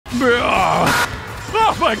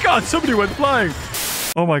Oh my god, somebody went flying.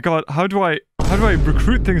 Oh my god, how do I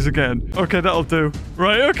recruit things again? Okay, that'll do.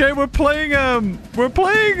 Right, okay, we're playing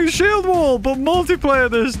Shieldwall, but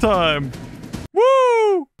multiplayer this time.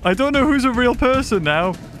 Woo! I don't know who's a real person now.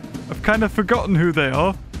 I've kind of forgotten who they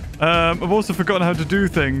are. I've also forgotten how to do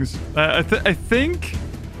things. I think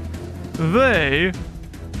they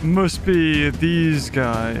must be these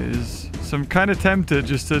guys. So I'm kind of tempted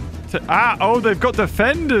just to... oh, they've got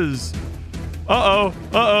defenders. Uh-oh.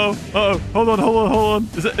 Hold on.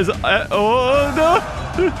 Is it... oh, no.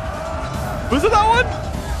 Was it that one?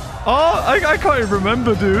 Oh, I can't even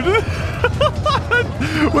remember, dude.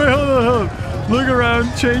 Wait, hold on. Look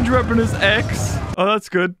around. Change weapon is X. Oh, that's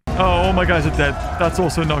good. Oh, all my guys are dead. That's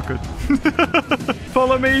also not good.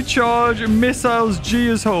 Follow me, charge, missiles, G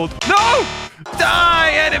is hold. No!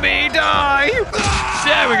 Die, enemy, die!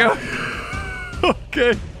 There we go.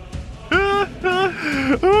 Okay. I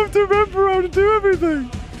have to remember how to do everything.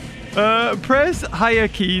 Press higher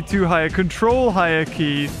key to higher. Control higher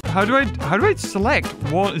key. How do I select?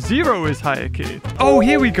 0 is higher key. Oh,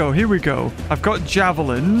 here we go. I've got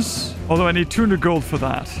javelins. Although I need 200 gold for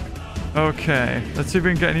that. Okay. Let's see if we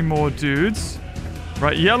can get any more dudes.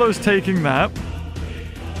 Right, yellow's taking that.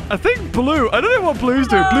 I think blue. I don't know what blue's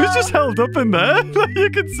doing. Blue's just held up in there. You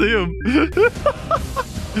can see him.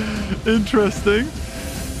 Interesting.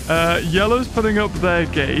 Yellow's putting up their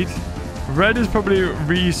gate. Red is probably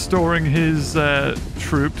restoring his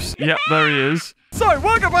troops. Yep, there he is. So,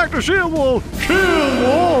 welcome back to Shieldwall.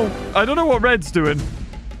 Shieldwall. I don't know what Red's doing.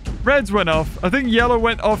 Red's went off. I think Yellow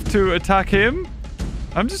went off to attack him.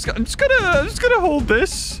 I'm just gonna hold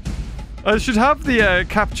this. I should have the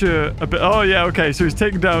capture a bit. Oh yeah, okay. So he's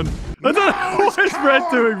taking down. I don't know what is Red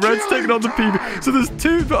doing. Red's taking on the people. So there's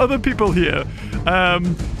 2 other people here.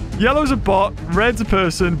 Yellow's a bot, red's a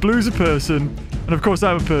person, blue's a person, and of course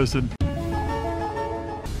I'm a person.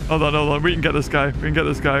 Hold on. We can get this guy.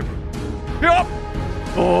 Yup!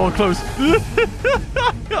 Oh, close.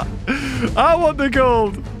 I want the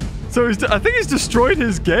gold. So I think he's destroyed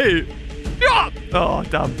his gate. Yup! Oh,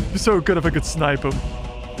 damn. It'd be so good if I could snipe him.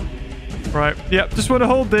 Right. Yep. Just want to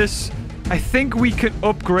hold this. I think we can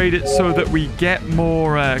upgrade it so that we get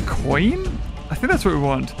more coin. I think that's what we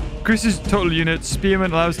want. Increases total units.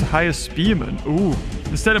 Spearman allows to hire spearmen. Ooh.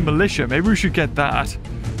 Instead of militia. Maybe we should get that.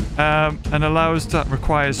 And allows to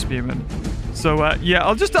require spearmen. So, yeah.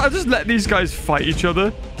 I'll just let these guys fight each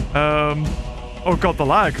other. Oh, God. The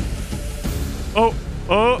lag. Oh.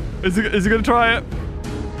 Is he going to try it?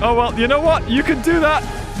 Oh, well. You know what? You can do that.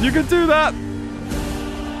 You're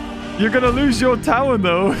going to lose your town,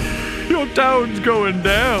 though. Your town's going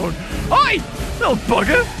down. Oi! Little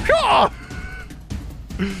bugger. Oh!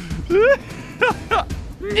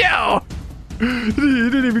 No! You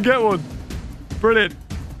didn't even get one. Brilliant.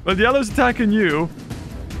 Well, the yellow's attacking you.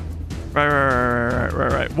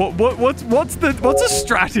 Right. What's a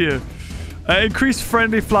strat here? Increase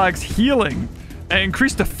friendly flags healing.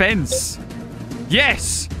 Increase defense.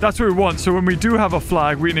 Yes! That's what we want. So when we do have a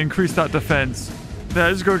flag, we can increase that defense. Yeah,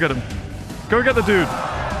 just go get him. Go get the dude.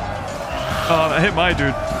 Oh, I hit my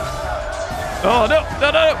dude. Oh, no.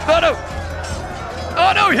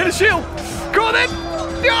 Oh, no, he hit a shield. Go on then.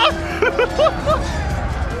 Yeah.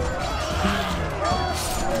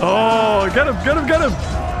 Oh, get him.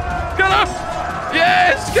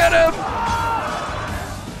 Yes, get him.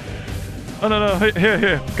 Oh, no.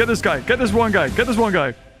 Here. Get this guy. Get this one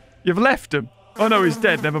guy. You've left him. Oh, no, he's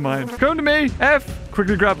dead. Never mind. Come to me. F.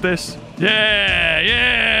 Quickly grab this.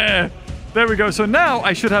 Yeah. There we go. So now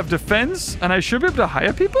I should have defense, and I should be able to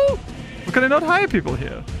hire people? Or can I not hire people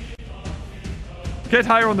here? Get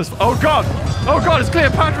higher on this. Oh, God. It's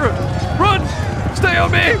Cleopatra. Run. Stay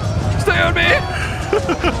on me.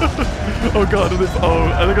 Oh, God.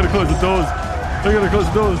 They're going to close the doors.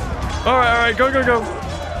 All right. Go. Go get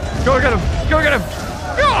him.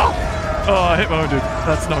 Oh, I hit my own dude.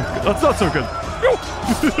 That's not good. That's not so good.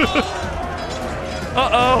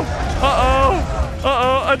 Uh-oh.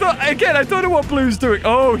 I don't know what blue's doing.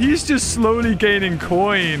 Oh, he's just slowly gaining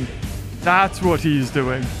coin. That's what he's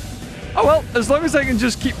doing. Oh, well, as long as I can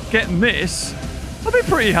just keep getting this, I'll be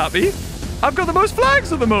pretty happy. I've got the most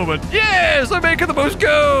flags at the moment. Yes, I'm making the most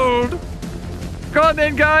gold. Come on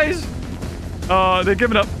then, guys. Oh, they're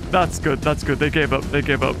giving up. That's good. They gave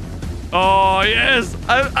up. Oh, yes.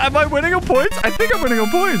 Am I winning on points? I think I'm winning on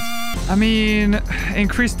points. I mean,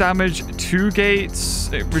 increased damage, 2 gates,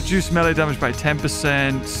 reduce melee damage by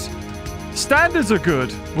 10%. Standards are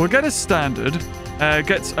good. We'll get a standard.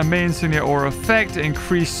 Gets a main insignia aura effect,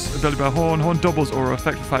 increase ability by horn. Horn doubles aura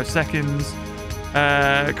effect for 5 seconds.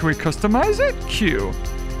 Can we customize it? Q.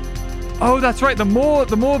 Oh, that's right. The more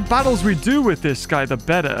battles we do with this guy, the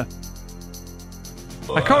better.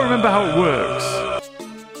 I can't remember how it works.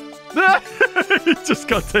 He just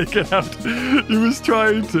got taken out. He was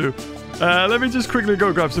trying to. Let me just quickly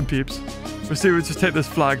go grab some peeps. We'll see if we just take this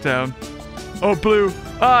flag down. Oh, blue.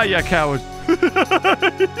 Ah, yeah, coward.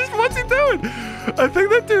 What's he doing? I think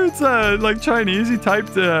that dude's like Chinese. He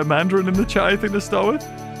typed Mandarin in the chat, I think, to start with.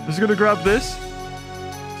 I'm just gonna grab this.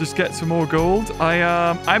 Just get some more gold.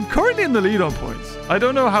 I'm currently in the lead on points. I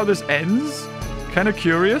don't know how this ends. Kind of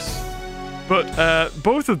curious. But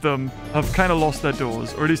both of them have kind of lost their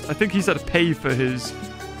doors. Or at least I think he's had to pay for his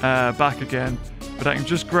back again. But I can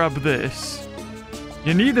just grab this.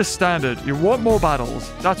 You need a standard. You want more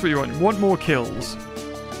battles. That's what you want. You want more kills.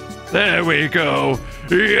 There we go.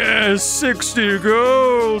 Yes, 60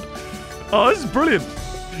 gold. Oh, this is brilliant.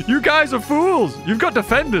 You guys are fools. You've got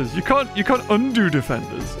defenders. You can't undo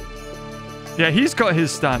defenders. Yeah, he's got his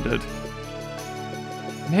standard.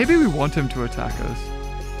 Maybe we want him to attack us.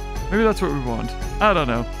 Maybe that's what we want. I don't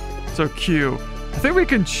know. So Q. I think we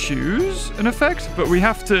can choose an effect, but we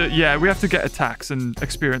have to, yeah, we have to get attacks and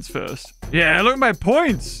experience first. Yeah, look at my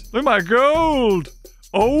points. Look at my gold.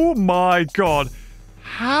 Oh my god.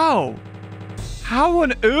 How? How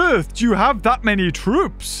on earth do you have that many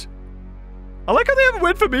troops? I like how they haven't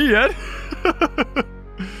went for me yet.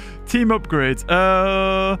 Team upgrades.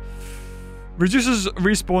 Reduces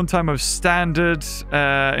respawn time of standard.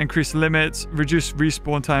 Increase limits. Reduce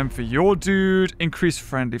respawn time for your dude. Increase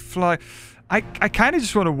friendly fly. I kind of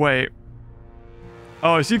just want to wait.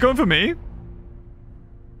 Oh, is he going for me?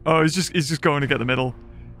 Oh, he's just going to get the middle.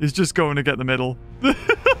 He's just going to get the middle.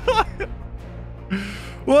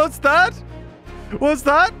 What's that? What's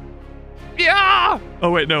that? Yeah!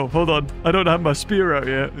 Oh, wait, no. Hold on. I don't have my spear out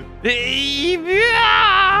yet.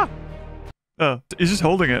 Yeah! Oh, he's just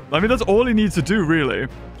holding it. I mean, that's all he needs to do, really.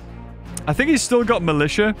 I think he's still got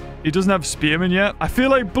militia. He doesn't have spearmen yet. I feel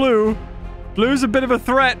like blue. Blue's a bit of a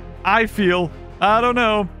threat, I feel. I don't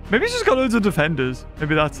know. Maybe he's just got loads of defenders.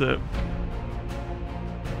 Maybe that's it.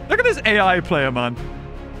 Look at this AI player, man.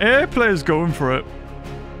 AI player's going for it.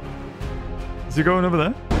 Is he going over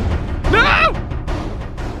there? No!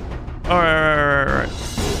 Alright.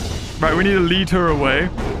 Right, we need to lead her away.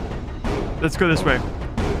 Let's go this way.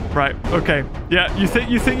 Right, okay. Yeah, you think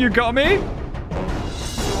you got me? You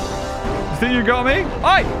think you got me?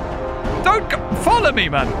 Oi! Don't go follow me,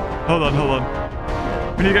 man! Hold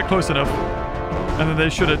on. We need to get close enough. And then they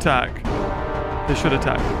should attack. They should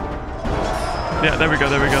attack. Yeah, there we go.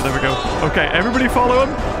 Okay, everybody follow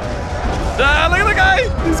him. Ah, look at the guy!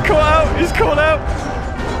 He's caught out!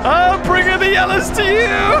 I'm bringing the yellows to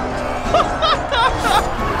you!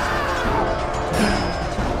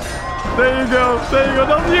 There you go.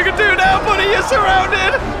 Nothing you can do now, buddy. You're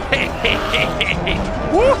surrounded.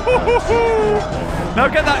 Now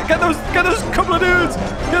get those couple of dudes.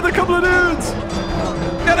 Get the couple of dudes.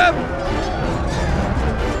 Get him.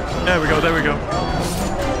 There we go.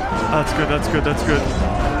 That's good.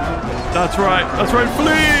 That's right.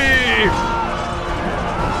 Flee.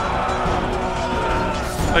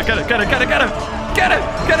 Right, get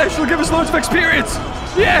it. She'll give us loads of experience.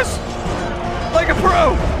 Yes. Like a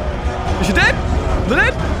pro. Is she dead? Is it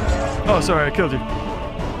dead? Oh, sorry, I killed you.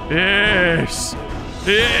 Yes.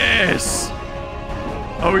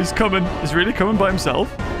 Oh, he's coming. He's really coming by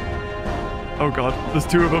himself. Oh, God. There's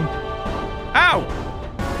two of them. Ow!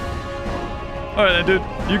 All right, then, dude.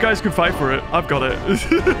 You guys can fight for it. I've got it.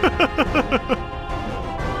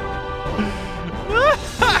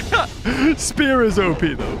 Spear is OP,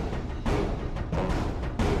 though.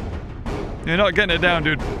 You're not getting it down,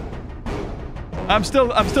 dude. I'm still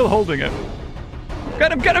holding it.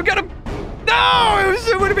 Get him! No!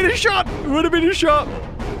 It would have been a shot!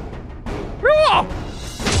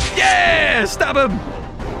 Yeah! Stab him!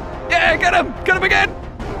 Yeah, get him! Get him again!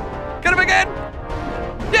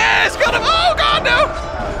 Yes! Got him! Oh, God, no!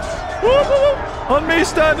 Woo! On me,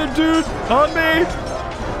 standard, dude! On me!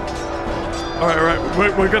 Alright.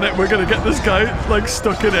 We're gonna get this guy, like,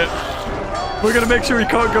 stuck in it. We're gonna make sure he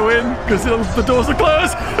can't go in, because the doors are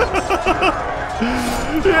closed!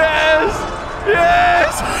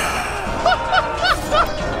 Yes!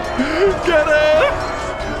 Get him!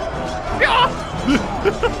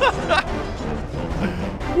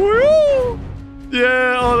 Woo!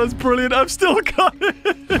 Yeah, oh, that's brilliant. I've still got it.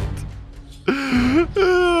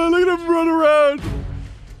 Look at him run around.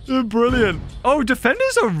 They're brilliant. Oh,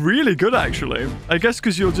 defenders are really good, actually. I guess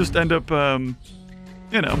because you'll just end up,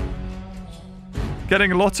 you know,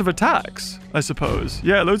 getting lots of attacks, I suppose.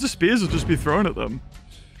 Yeah, loads of spears will just be thrown at them.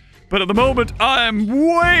 But at the moment, I am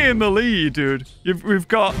way in the lead, dude. We've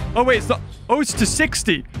got... Oh, wait, it's not... Oh, it's to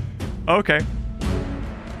 60. Okay.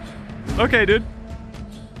 Okay, dude.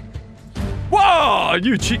 Whoa!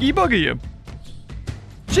 You cheeky bugger, you.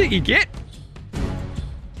 Cheeky git.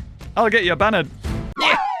 I'll get you a banner.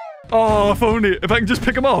 Yeah! Oh, if only. If I can just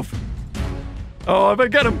pick him off. Oh, if I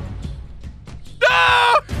get him.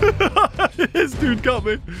 No! This dude got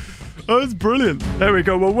me. Oh, it's brilliant. There we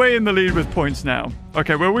go. We're way in the lead with points now.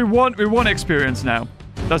 Okay, well, we want experience now.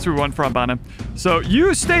 That's what we want for our banner. So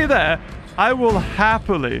you stay there. I will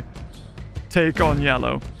happily take on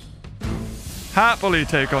yellow. Happily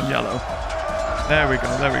take on yellow. There we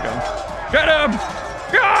go. There we go. Get him!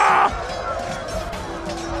 Ah!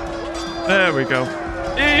 There we go.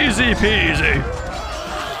 Easy peasy.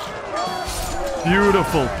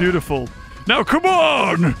 Beautiful, beautiful. Now, come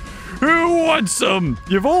on! Who wants some?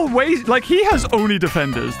 You've always... Like, he has only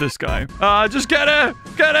defenders, this guy. Just get her!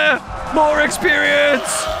 Get her! More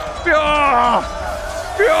experience! Yeah!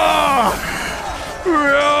 Yeah!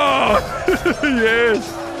 Yeah! Yes!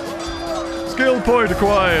 Skill point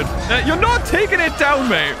acquired. You're not taking it down,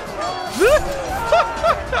 mate.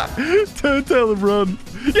 Don't tell him run.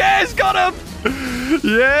 Yes, got him!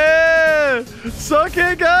 Yeah! Suck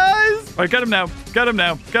it, guys! All right, get him now. Get him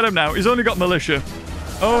now. Get him now. He's only got militia.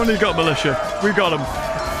 Only got militia. We got him.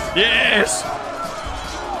 Yes!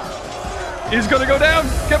 He's gonna go down.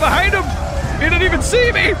 Get behind him. He didn't even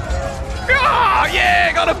see me. Ah,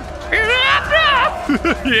 yeah, got him.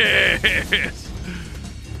 Yes.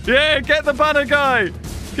 Yeah, get the banner guy.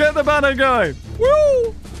 Get the banner guy.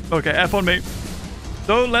 Woo! Okay, F on me.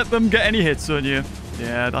 Don't let them get any hits on you.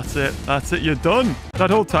 Yeah, that's it. That's it. You're done. That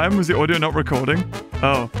whole time was the audio not recording?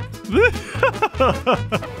 Oh.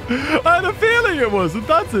 I had a feeling it wasn't.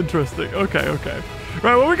 That's interesting. Okay, okay.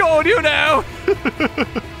 Right, well, we got audio now.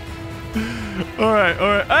 All right, all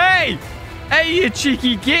right. Hey! Hey, you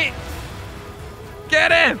cheeky git.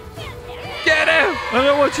 Get him. Get him. I don't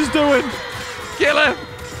know what she's doing. Kill him.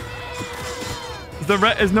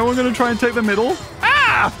 Is no one going to try and take the middle?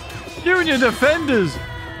 Ah! You and your defenders.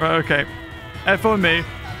 Right, okay. F on me.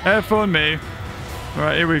 F on me. All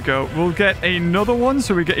right, here we go. We'll get another one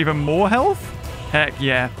so we get even more health. Heck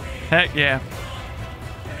yeah. Heck yeah.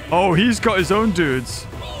 Oh, he's got his own dudes.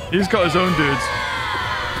 He's got his own dudes.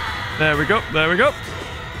 There we go. There we go.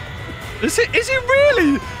 Is he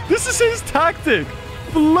really? This is his tactic.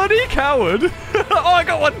 Bloody coward. Oh, I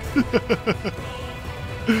got one.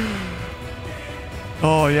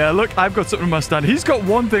 Oh, yeah. Look, I've got something on my stand. He's got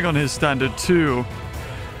one thing on his standard, too.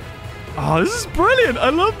 Oh, this is brilliant. I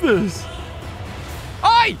love this.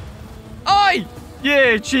 Oi! Oi!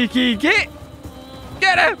 Yeah, cheeky git.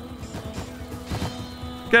 Get her.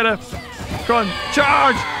 Get her. Go on.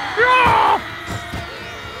 Charge. Yeah!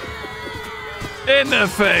 In the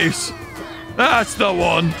face. That's the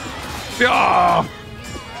one. Yeah!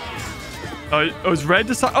 Oh, it's red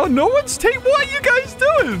decided. Oh, no one's taking. What are you guys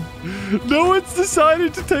doing? No one's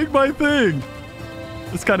decided to take my thing.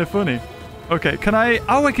 It's kind of funny. Okay, can I?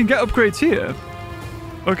 Oh, I can get upgrades here.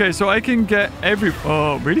 Okay, so I can get every.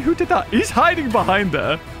 Oh, really? Who did that? He's hiding behind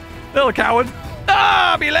there. Little coward.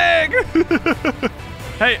 Ah, me leg.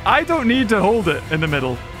 Hey, I don't need to hold it in the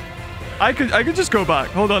middle. I could just go back.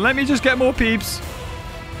 Hold on, let me just get more peeps.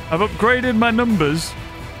 I've upgraded my numbers.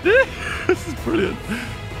 This is brilliant.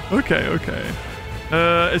 Okay, okay.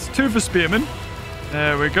 It's 2 for spearmen.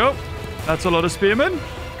 There we go. That's a lot of spearmen.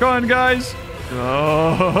 Go on, guys.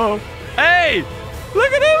 Oh, hey!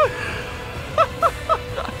 Look at him!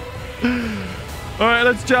 All right,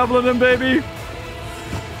 let's javelin him, baby.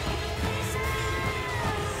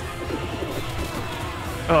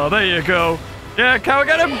 Oh, there you go. Yeah, cow,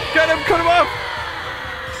 get him! Get him! Cut him off!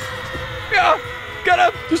 Yeah! Get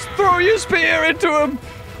him! Just throw your spear into him!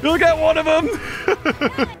 You'll get one of them!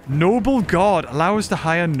 Noble Guard. Allow us to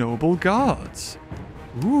hire Noble Guards.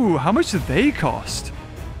 Ooh, how much do they cost?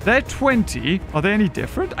 They're 20. Are they any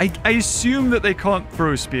different? I assume that they can't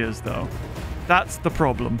throw spears, though. That's the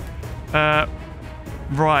problem.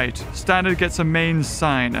 Right. Standard gets a main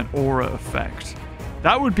sign and aura effect.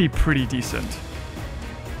 That would be pretty decent.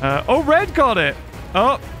 Oh, red got it.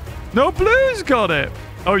 Oh, no, blue's got it.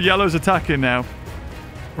 Oh, yellow's attacking now.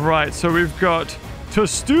 Right, so we've got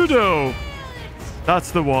Testudo.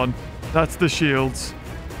 That's the one. That's the shields.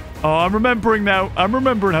 Oh, I'm remembering now. I'm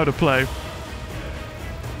remembering how to play.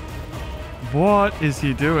 What is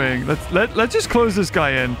he doing? Let's just close this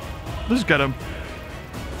guy in. Let's get him.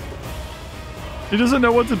 He doesn't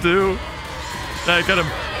know what to do. There, get him.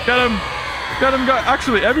 Get him. Get him, guy.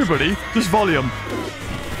 Actually, everybody, just volume.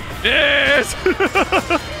 Yes!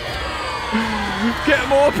 Get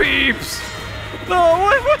more peeps!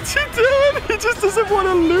 No, what's he doing? He just doesn't want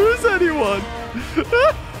to lose anyone.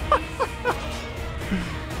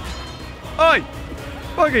 Oi!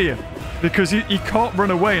 Bugger you. Because he can't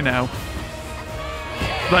run away now.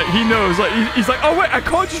 Like, he knows. Like, he's like, oh, wait, I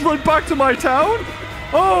can't just run back to my town?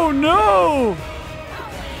 Oh, no!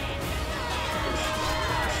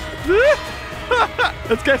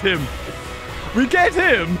 Let's get him. We get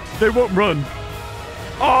him. They won't run.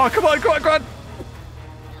 Oh, come on, come on, come on.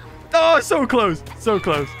 Oh, so close. So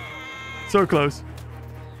close. So close.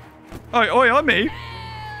 Oi, oi, on me.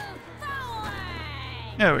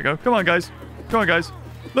 There we go. Come on, guys. Come on, guys.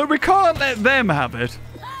 Look, we can't let them have it.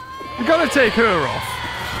 We gotta take her off.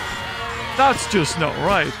 That's just not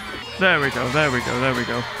right. There we go. There we go. There we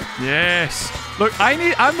go. Yes. Look, I'm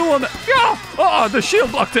the one that... Oh, the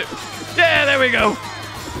shield blocked it. Yeah, there we go.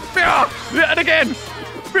 And again.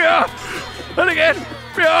 And again.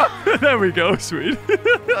 There we go. Sweet.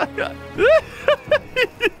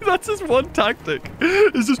 That's his one tactic.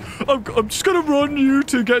 It's just, I'm just going to run you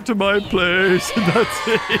to get to my place. And that's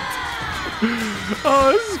it.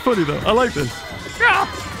 Oh, this is funny, though. I like this.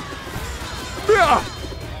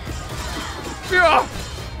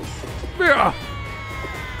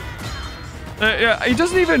 Yeah, he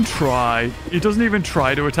doesn't even try. He doesn't even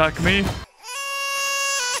try to attack me.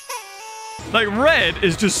 Like, red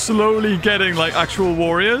is just slowly getting, like, actual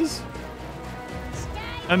warriors.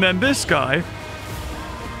 And then this guy...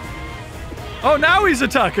 Oh, now he's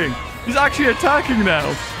attacking. He's actually attacking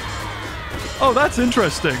now. Oh, that's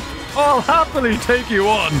interesting. Oh, I'll happily take you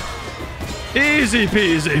on. Easy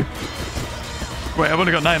peasy. Wait, I've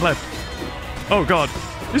only got 9 left. Oh, God.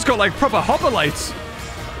 He's got, like, proper hoplites.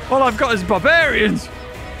 All I've got is barbarians.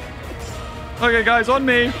 Okay, guys, on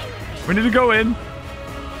me. We need to go in.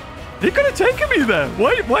 He could have taken me there.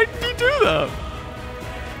 Why did he do that?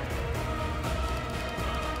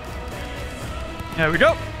 There we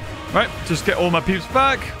go. Right, just get all my peeps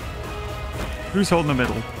back. Who's holding the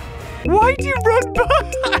middle? Why do you run back?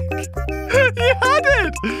 He had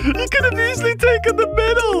it. He could have easily taken the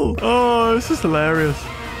middle. Oh, this is hilarious.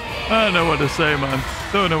 I don't know what to say, man.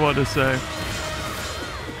 Don't know what to say.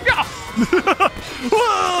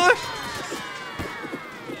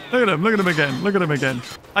 Look at him. Look at him again. Look at him again.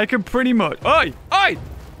 I can pretty much... Oi! Oi!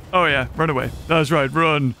 Oh, yeah. Run away. That's right.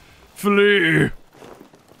 Run. Flee.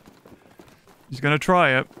 He's going to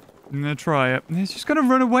try it. I'm going to try it. He's just going to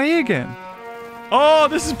run away again. Oh,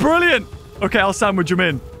 this is brilliant. Okay, I'll sandwich him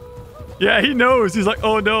in. Yeah, he knows. He's like,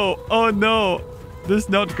 oh, no. Oh, no. This is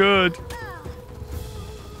not good.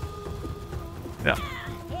 Yeah.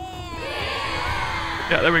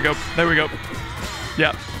 Yeah, there we go. There we go.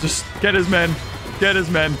 Yeah, just get his men. Get his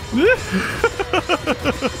men.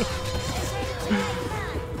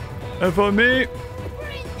 And for me.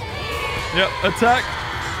 Yep, attack.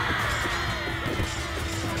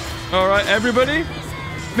 All right, everybody.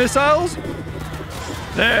 Missiles.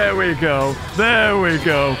 There we go. There we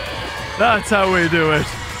go. That's how we do it.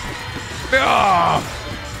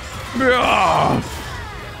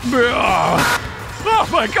 Oh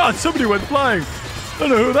my God, somebody went flying. I don't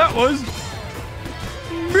know who that was.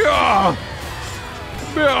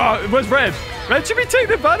 Where's Red? Red should be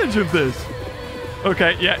taking advantage of this.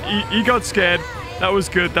 Okay, yeah, he got scared. That was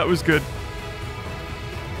good. That was good.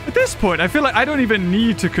 At this point, I feel like I don't even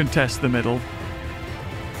need to contest the middle.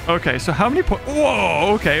 Okay, so how many points?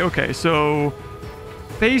 Whoa, okay, okay. So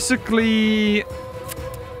basically,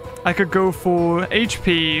 I could go for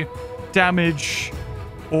HP, damage,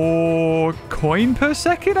 or coin per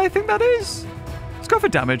second, I think that is. Let's go for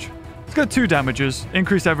damage. Let's go 2 damages.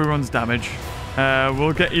 Increase everyone's damage.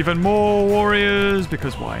 We'll get even more warriors,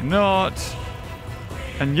 because why not?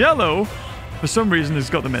 And yellow, for some reason, has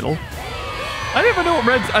got the middle. I don't even know what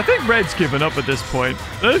red's... I think red's given up at this point.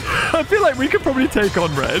 I feel like we could probably take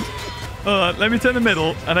on red. Let me take the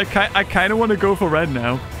middle, and I kind of want to go for red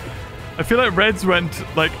now. I feel like red's went,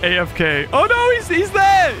 like, AFK. Oh, no, he's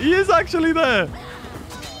there! He is actually there.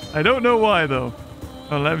 I don't know why, though.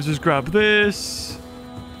 Oh, let me just grab this.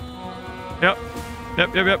 Yep.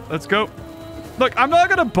 Yep. Let's go. Look, I'm not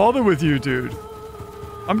going to bother with you, dude.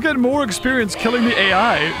 I'm getting more experience killing the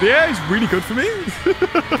AI. The AI is really good for me.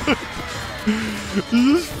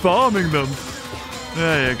 Just farming them.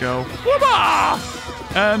 There you go. Whoopah!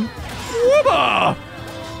 And whoopah!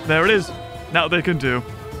 There it is. Now they can do.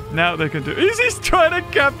 Now they can do. He's trying to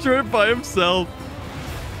capture it by himself.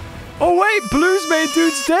 Oh, wait. Blue's main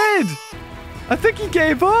dude's dead. I think he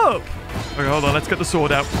gave up. Okay, hold on. Let's get the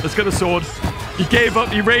sword out. Let's get the sword. He gave up.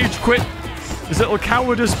 He rage quit. His little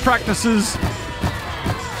cowardice practices.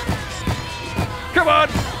 Come on.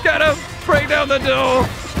 Get him. Break down the door.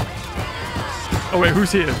 Oh, wait.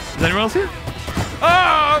 Who's here? Is anyone else here?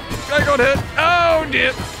 Oh, I got hit. Oh,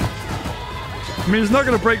 dear. I mean, he's not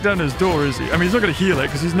going to break down his door, is he? I mean, he's not going to heal it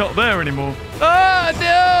because he's not there anymore. Ah,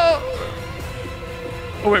 no!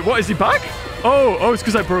 Oh, wait, what? Is he back? Oh, it's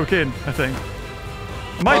because I broke in, I think.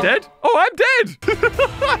 Am I dead? Oh, I'm dead!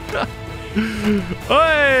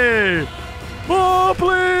 Hey! More,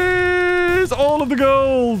 please! All of the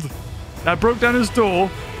gold! I broke down his door.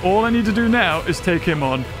 All I need to do now is take him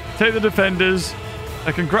on. Take the defenders.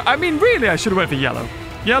 I can I mean, really, I should have went for yellow.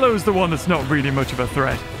 Yellow is the one that's not really much of a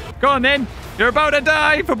threat. Go on, then. You're about to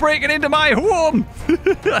die for breaking into my home.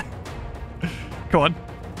 Come on.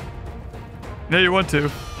 No, you want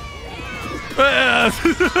to. There,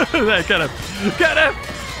 get him. Get him.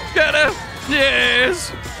 Get him.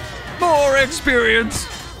 Yes. More experience.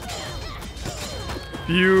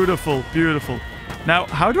 Beautiful, beautiful. Now,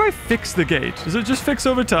 how do I fix the gate? Does it just fix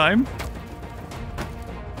over time?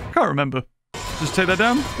 Can't remember. Just take that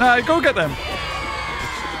down? Nah, go get them.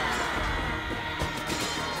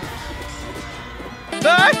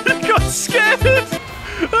 I got scared.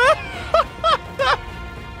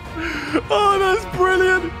 Oh, that's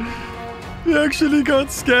brilliant. He actually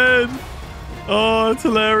got scared. Oh, it's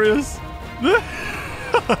hilarious. He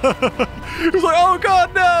was like, oh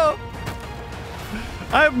god, no.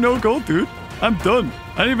 I have no gold, dude. I'm done.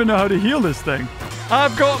 I don't even know how to heal this thing.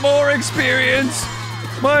 I've got more experience.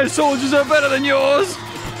 My soldiers are better than yours.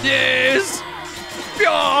 Yes.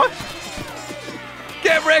 Yeah.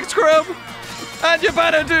 Get wrecked, scrub. And you're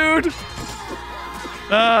better, dude.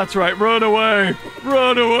 That's right. Run away.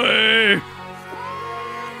 Run away.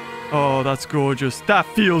 Oh, that's gorgeous. That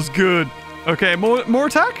feels good. Okay, more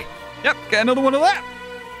attack? Yep, get another one of that.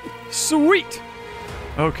 Sweet.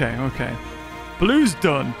 Okay, okay. Blue's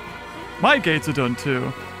done. My gates are done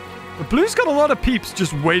too. But Blue's got a lot of peeps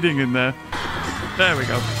just waiting in there. There we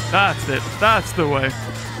go. That's it. That's the way.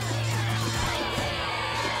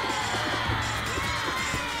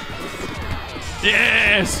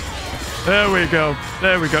 Yes! There we go.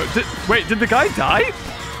 There we go. Wait, did the guy die?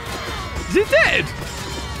 Is he dead?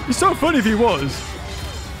 It's so funny if he was.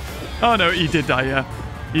 Oh no, he did die, yeah.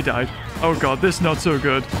 He died. Oh god, this is not so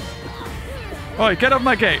good. Alright, get off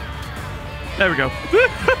my gate. There we go.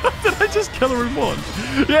 Did I just kill her in one?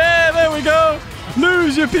 Yeah, there we go.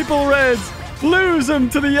 Lose your people reds. Lose them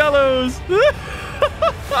to the yellows.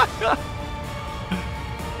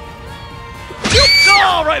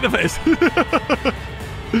 Oh, right in the face.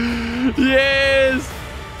 Yes.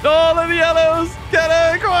 All of the yellows. Get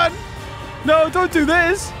her. Go on. No, don't do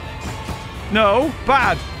this. No,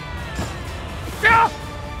 bad.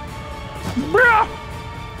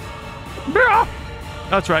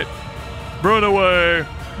 That's right. Run away.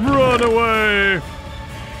 Run away.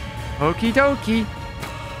 Okie dokie.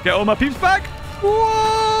 Get all my peeps back.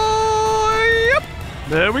 Whoa, yep.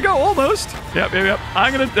 There we go. Almost. Yep.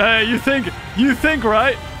 I'm going to... you think,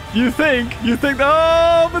 right? You think.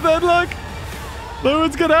 Oh, but then look. Look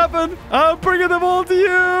what's going to happen. I'm bringing them all to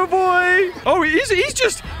you, boy. Oh, he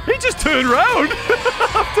just turned around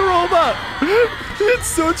after all that. It's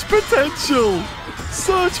such potential.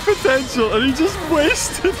 Such potential. And he just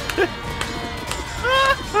wasted it.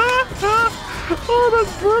 Oh,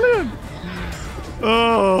 that's brilliant.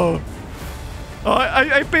 Oh.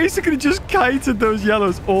 I basically just kited those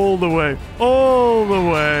yellows all the way. All the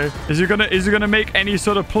way. Is he gonna make any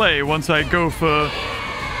sort of play once I go for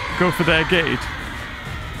their gate?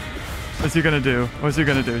 What's he gonna do? What's he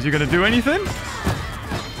gonna do? Is he gonna do anything?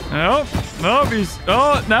 No. No,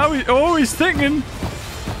 he's thinking.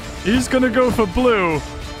 He's gonna go for blue.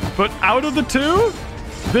 But out of the two,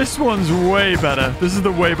 this one's way better. This is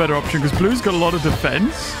the way better option because blue's got a lot of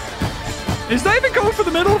defense. He's not even going for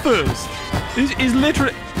the middle first. He's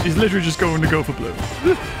literally just going to go for blue.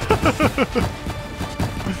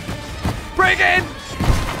 Break in!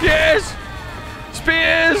 Yes!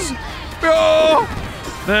 Spears! Oh!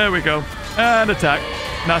 There we go. And attack.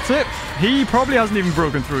 And that's it. He probably hasn't even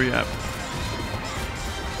broken through yet.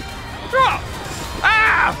 Oh!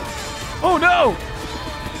 Ah! Oh no!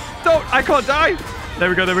 Don't! I can't die! There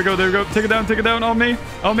we go. Take it down on me.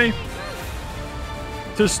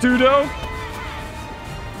 Testudo.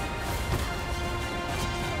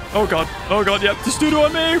 Oh god, yep. Testudo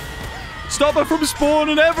on me. Stop her from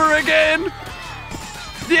spawning ever again.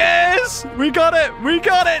 Yes! We got it.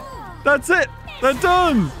 That's it. They're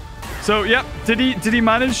done. So, yep. Did he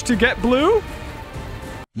manage to get blue?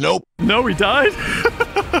 Nope. No, he died.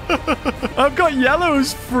 I've got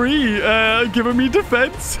yellows free, giving me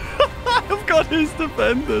defense. I've got his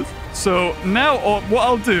defenders. So now what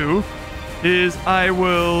I'll do is I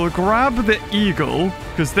will grab the eagle,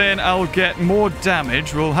 because then I'll get more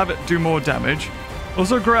damage. We'll have it do more damage.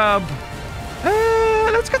 Also grab...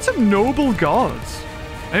 let's get some noble gods.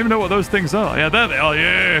 don't even know what those things are. Yeah, there they are.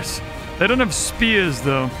 Yes. They don't have spears,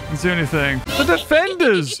 though. That's the only thing. The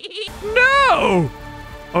defenders! No!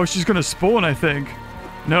 Oh, she's going to spawn, I think.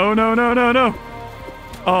 No, no, no, no, no.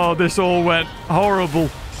 Oh, this all went horrible.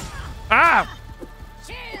 Ah!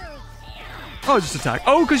 Oh, just attack.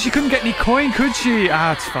 Oh, because she couldn't get any coin, could she?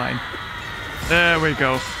 Ah, it's fine. There we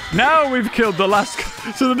go. Now we've killed the last...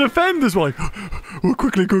 So the defenders were like, we'll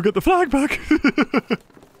quickly go get the flag back.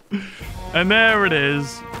 And there it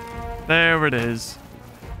is. There it is.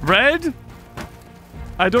 Red?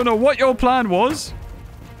 I don't know what your plan was.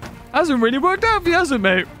 Hasn't really worked out for you, has it,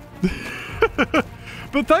 mate?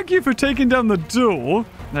 But thank you for taking down the door.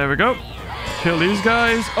 There we go. Kill these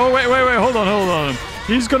guys. Oh, wait, wait, wait. Hold on, hold on.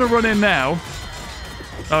 He's going to run in now.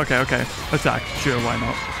 Okay, okay. Attack. Sure, why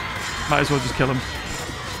not? Might as well just kill him.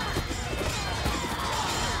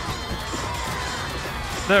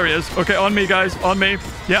 There he is. Okay, on me, guys. On me.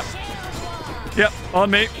 Yep. Yep, on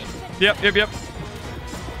me. Yep, yep, yep.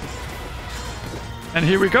 And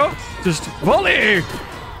here we go. Just volley.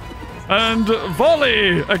 And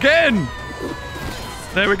volley again.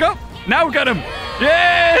 There we go. Now get him.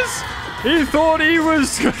 Yes! He thought he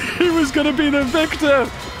was going to be the victor.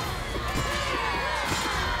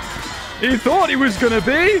 He thought he was going to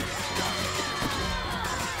be.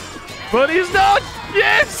 But he's not.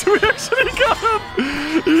 Yes! We actually got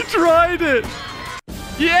him. He tried it.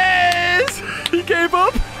 Yes! He gave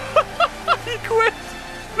up. He quit.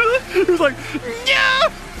 He was like, yeah!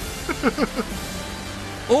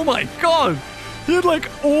 Oh my god. He had like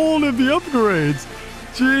all of the upgrades.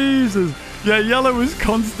 Jesus. Yeah, yellow was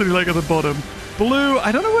constantly like at the bottom. Blue,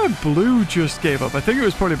 I don't know where blue just gave up. I think it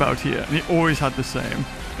was probably about here. And he always had the same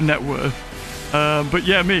net worth. But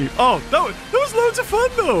yeah, me. Oh, that was loads of fun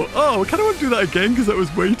though. Oh, I kind of want to do that again because that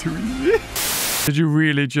was way too easy. Did you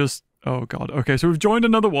really just... Oh god. Okay, so we've joined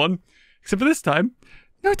another one. Except for this time,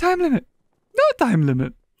 no time limit. No time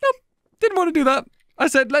limit. Nope. Didn't want to do that. I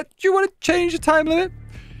said, do you want to change the time limit?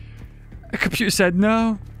 The computer said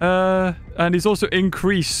no. And he's also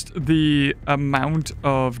increased the amount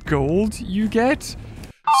of gold you get.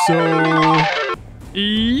 So,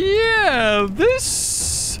 yeah,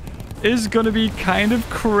 this is going to be kind of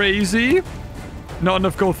crazy. Not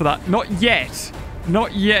enough gold for that. Not yet.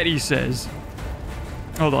 Not yet, he says.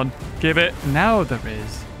 Hold on. Give it. Now there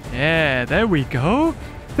is. Yeah, there we go.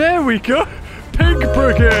 There we go. Pink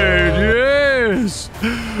Brigade. Yes.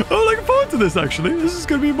 I'm looking forward to this, actually. This is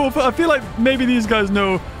going to be more fun. I feel like maybe these guys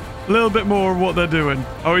know a little bit more what they're doing.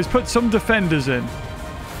 Oh, he's put some defenders in.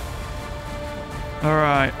 All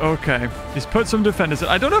right. Okay. He's put some defenders in.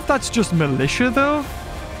 I don't know if that's just militia, though.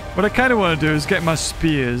 What I kind of want to do is get my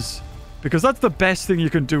spears. Because that's the best thing you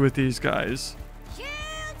can do with these guys.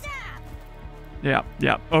 Yeah,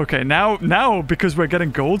 yeah. Okay, now, because we're getting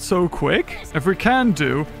gold so quick, if we can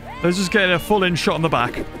do, let's just get a full-in shot on the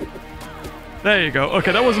back. There you go.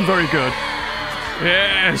 Okay, that wasn't very good.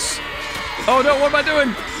 Yes. Oh, no, what am I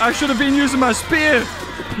doing? I should have been using my spear.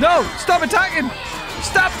 No, stop attacking.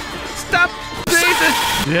 Stop. Stop. Jesus.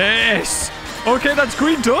 Yes. Okay, that's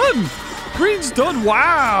green done. Green's done.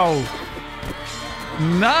 Wow.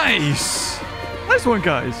 Nice. Nice one,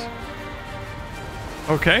 guys.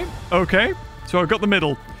 Okay, okay. So I've got the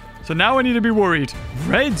middle. So now I need to be worried.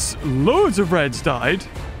 Reds, loads of reds died.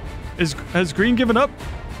 Has green given up?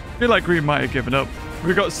 I feel like green might have given up.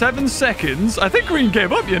 We've got 7 seconds. I think green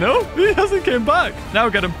gave up, you know? He hasn't came back. Now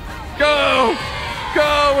get him. Go!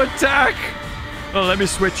 Go! Attack! Oh, let me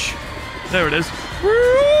switch. There it is.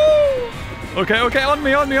 Woo! Okay, okay. On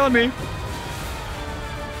me, on me, on me.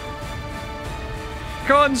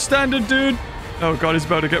 Come on, standard dude. Oh, God, he's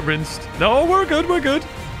about to get rinsed. No, we're good, we're good.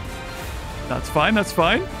 That's fine, that's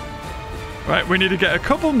fine. Right, we need to get a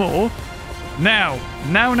couple more. Now.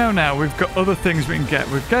 We've got other things we can get.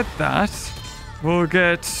 We'll get that. We'll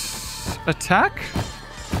get attack.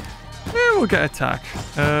 Yeah, we'll get attack.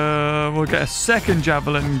 We'll get a second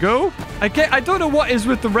javelin go. I don't know what is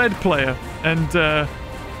with the red player and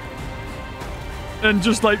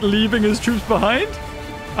just like leaving his troops behind.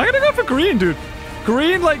 I'm gonna go for green, dude.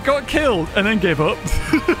 Green like got killed and then gave up.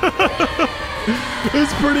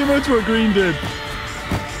 It's pretty much what green did.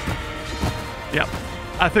 Yep.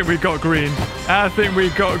 I think we got green. I think we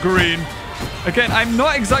got green. Again, I'm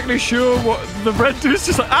not exactly sure what the red dude's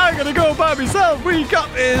just like, I'm gonna go by myself. We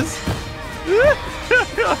got this.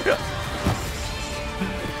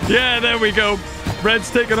 Yeah, there we go.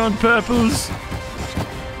 Red's taking on purples.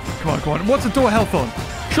 Come on, come on. What's the door health on?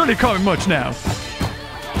 Surely can't be much now.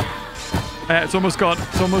 It's almost gone.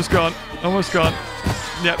 It's almost gone. Almost gone.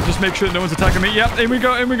 Yep, just make sure no one's attacking me. Yep, in we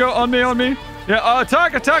go. In we go. On me, on me. Yeah,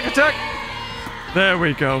 attack, attack, attack. There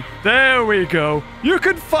we go. There we go. You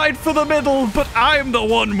can fight for the middle, but I'm the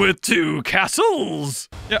one with 2 castles.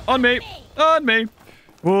 Yeah, on me. On me.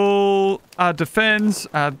 We'll add defense,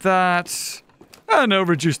 add that. And I'll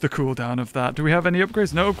reduce the cooldown of that. Do we have any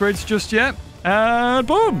upgrades? No upgrades just yet. And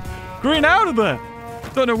boom. Green out of there.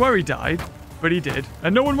 Don't know where he died, but he did.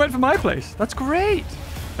 And no one went for my place. That's great.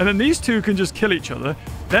 And then these 2 can just kill each other.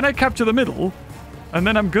 Then I capture the middle. And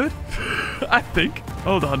then I'm good. I think.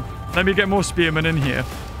 Hold on. Let me get more spearmen in here.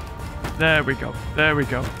 There we go. There we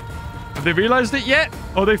go. Have they realized it yet?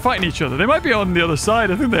 Oh, they're fighting each other. They might be on the other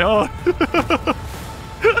side. I think they are.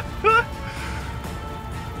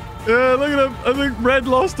 Yeah, look at him. I think Red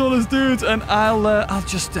lost all his dudes, and I'll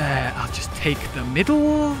just take the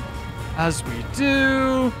middle, as we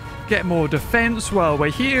do. Get more defense while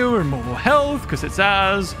we're here, and more health, because it's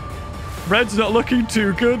ours. Red's not looking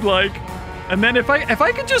too good, like. And then if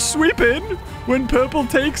I can just sweep in when purple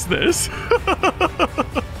takes this,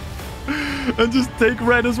 and just take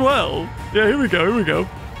red as well. Yeah, here we go. Here we go.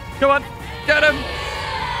 Come on, get him,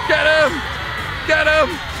 get him, get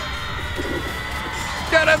him.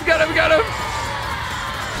 Get him, get him, get him!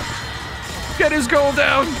 Get his gold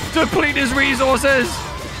down! Deplete his resources!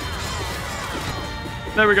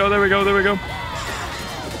 There we go, there we go, there we go.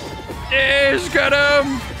 Yes, get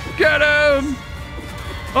him! Get him!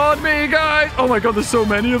 On me, guys! Oh my god, there's so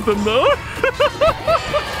many of them, though.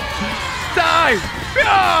 Die!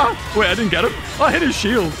 Ah! Wait, I didn't get him. I hit his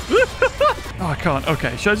shield. Oh, I can't.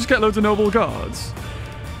 Okay, should I just get loads of noble guards?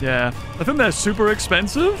 Yeah, I think they're super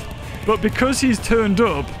expensive. But because he's turned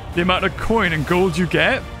up, the amount of coin and gold you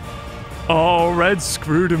get... Oh, Red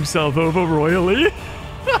screwed himself over royally.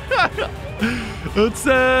 Let's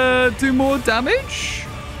do more damage.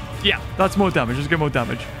 Yeah, that's more damage. Let's get more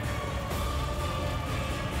damage.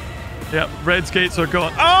 Yep, Red's gates are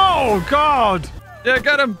gone. Oh, God! Yeah,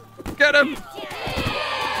 get him! Get him!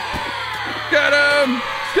 Get him!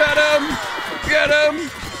 Get him! Get him!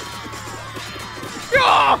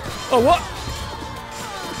 Oh! Oh, what?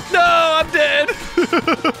 No, I'm dead.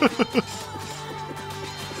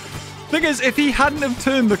 Thing is, if he hadn't have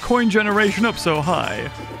turned the coin generation up so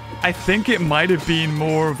high, I think it might have been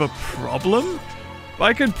more of a problem. But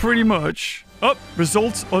I could pretty much... Oh,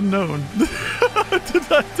 results unknown.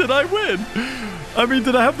 Did I win? I mean,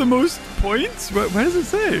 did I have the most points? Where does it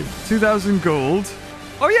say? 2,000 gold.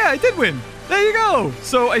 Oh yeah, I did win. There you go.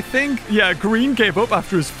 So I think, yeah, green gave up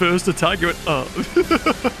after his first attack. He went, oh.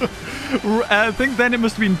 I think then it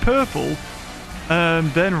must have been purple.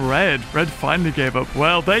 And then red. Red finally gave up.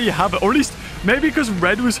 Well, there you have it. Or at least, maybe because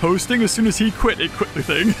red was hosting, as soon as he quit, it quit the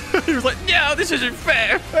thing. He was like, no, this isn't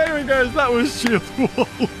fair. Anyway, guys, that was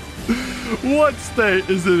Shieldwall. What state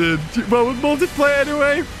is it in? Well, with multiplayer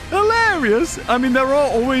anyway, hilarious. I mean, there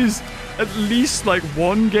are always at least like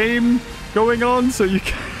one game going on, so you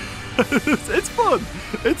can... it's fun.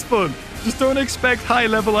 It's fun. Just don't expect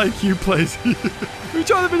high-level IQ plays. If you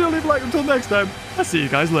enjoyed the video, leave a like. Until next time, I'll see you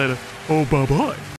guys later. Oh, bye-bye.